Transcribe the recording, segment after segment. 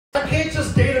I can't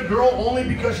just date a girl only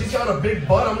because she's got a big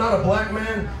butt. I'm not a black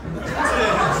man.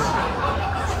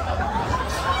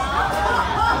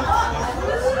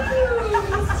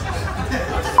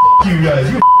 Fuck you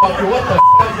guys. You fucker. What the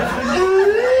fuck?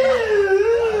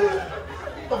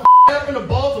 What the fuck happened to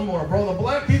Baltimore, bro? The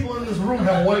black people in this room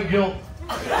have white guilt.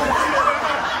 What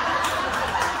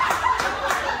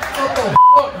the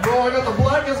fuck, bro? I got the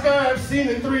blackest guy I've seen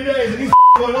in 3 days, and he's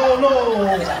going, oh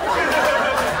no.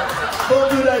 Don't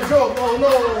do that joke, oh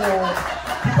no.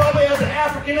 He probably has an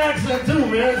African accent too,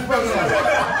 man. It's fucking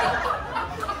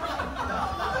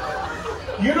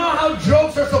You know how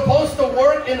jokes are supposed to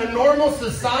work in a normal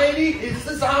society? This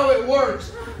is how it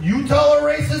works. You tell a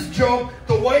racist joke,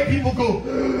 the white people go,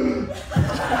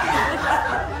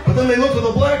 but then they look at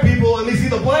the black people and they see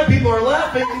the black people are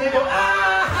laughing and they go,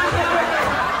 ah!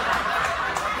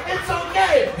 It's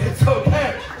okay, it's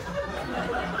okay.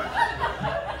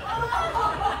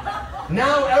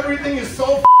 Now everything is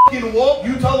so f***ing woke,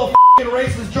 you tell a f***ing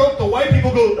racist joke, the white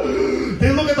people go,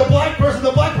 they look at the black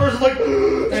person's like,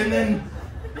 and then,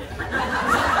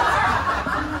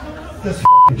 this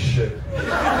f***ing shit.